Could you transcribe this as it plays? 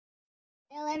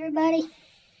Well, everybody,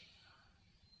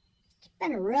 it's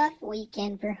been a rough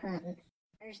weekend for hunting.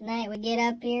 First night we get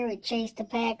up here, we chased a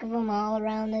pack of them all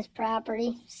around this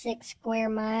property, 6 square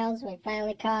miles. We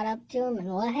finally caught up to them,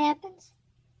 and what happens?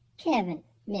 Kevin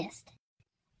missed.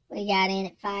 We got in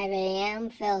at 5 a.m.,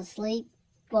 fell asleep,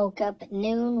 woke up at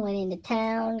noon, went into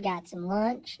town, got some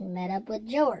lunch, and met up with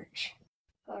George.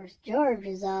 Of course, George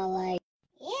was all like,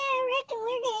 "Yeah, I reckon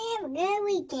we're going to have a good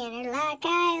weekend. There's a lot of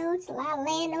coyotes, a lot of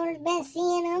landowners been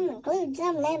seeing them, including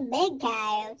some of them big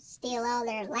coyotes, steal all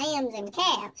their lambs and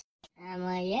calves." I'm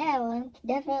like, "Yeah, well, it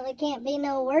definitely can't be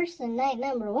no worse than night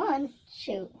number 1.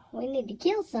 Shoot, we need to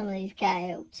kill some of these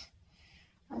coyotes.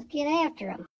 Let's get after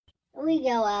them." We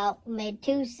go out, made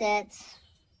 2 sets,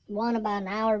 one about an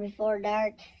hour before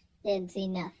dark, didn't see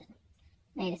nothing.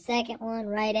 Made a second one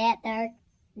right at dark,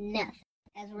 nothing.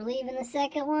 As we're leaving the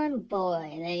second one,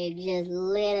 boy, they just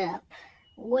lit up,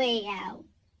 way out,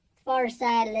 far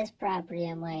side of this property.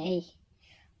 I'm like, "Hey,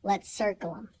 let's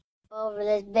circle them." Over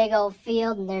this big old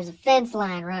field, and there's a fence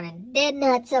line running dead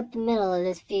nuts up the middle of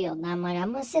this field. And I'm like,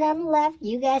 "I'm going to sit on the left,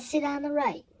 you guys sit on the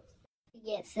right." We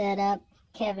get set up,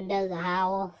 Kevin does a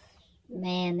howl.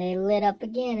 Man, they lit up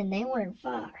again, and they weren't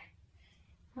far.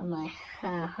 I'm like,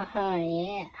 oh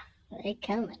yeah, they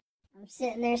coming. I'm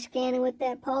sitting there scanning with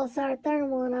that pulsar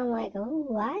thermal, and I'm like,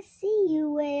 "Oh, I see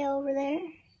you way over there.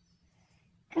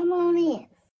 Come on in."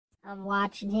 I'm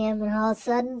watching him, and all of a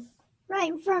sudden,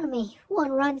 right in front of me,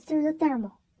 one runs through the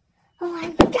thermal. I'm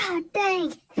like, "God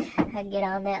dang." I get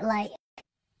on that light.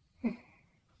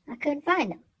 I couldn't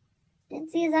find him.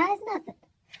 Didn't see his eyes, nothing.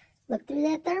 Look through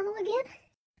that thermal again.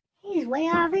 He's way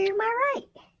off here to my right.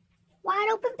 Wide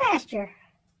open pasture.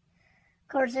 Of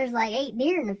course, there's like 8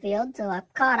 deer in the field, so I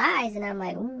caught eyes, and I'm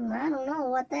like, I don't know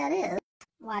what that is.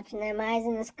 Watching them eyes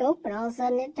in the scope, and all of a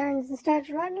sudden it turns and starts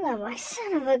running. I'm like,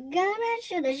 son of a gun, I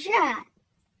should have shot.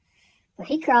 But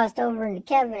he crossed over into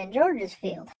Kevin and George's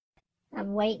field.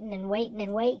 I'm waiting and waiting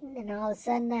and waiting, and all of a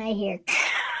sudden I hear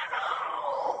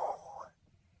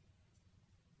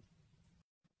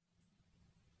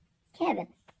Kevin.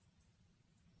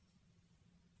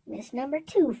 Miss number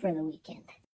 2 for the weekend.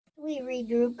 We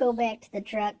regroup, go back to the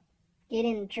truck, get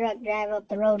in the truck, drive up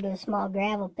the road to a small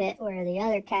gravel pit where the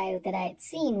other coyote that I had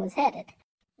seen was headed.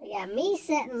 We got me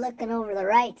sitting looking over the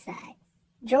right side,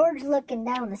 George looking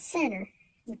down the center,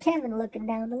 and Kevin looking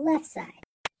down the left side.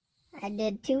 I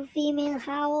did 2 female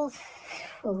howls.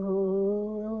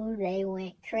 Ooh, they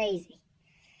went crazy.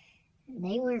 And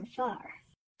they weren't far.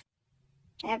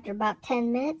 After about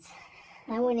 10 minutes,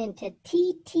 I went into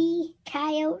TT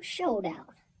Coyote Showdown.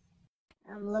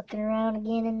 I'm looking around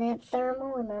again in that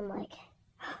thermal, and I'm like,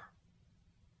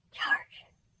 George,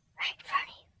 right in front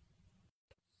of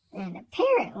you. And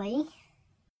apparently,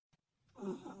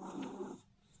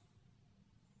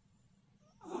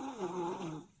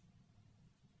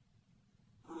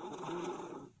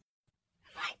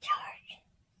 my George,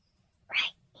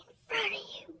 right in front of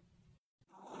you.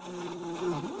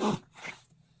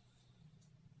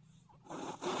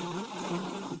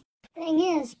 Thing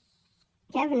is,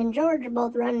 Kevin and George are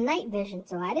both running night vision,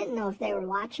 so I didn't know if they were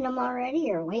watching them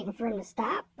already or waiting for him to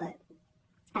stop, but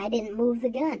I didn't move the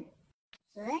gun.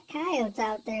 So that coyote's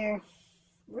out there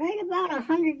right about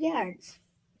 100 yards,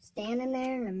 standing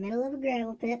there in the middle of a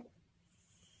gravel pit,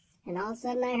 and all of a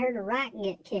sudden I heard a rock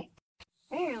get kicked.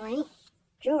 Apparently,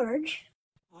 George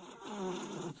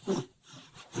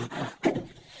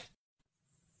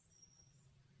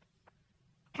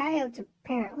coyotes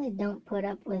apparently don't put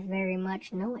up with very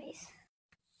much noise.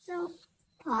 So,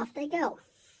 off they go.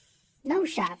 No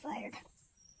shot fired.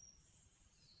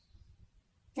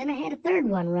 Then I had a third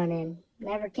one run in.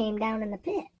 Never came down in the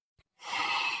pit.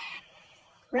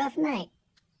 Rough night.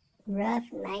 Rough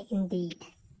night indeed.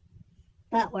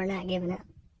 But we're not giving up.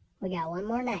 We got one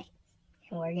more night,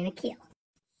 and we're going to kill.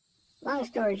 Long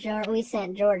story short, we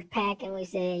sent George packing. We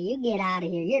said, "You get out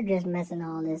of here. You're just messing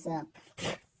all this up."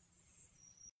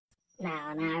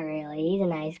 No, not really. He's a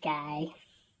nice guy.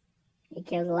 He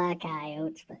kills a lot of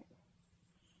coyotes, but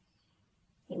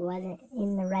he wasn't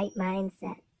in the right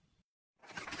mindset.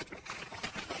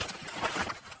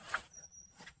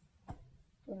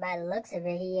 By the looks of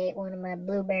it, he ate one of my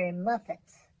blueberry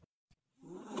muffins.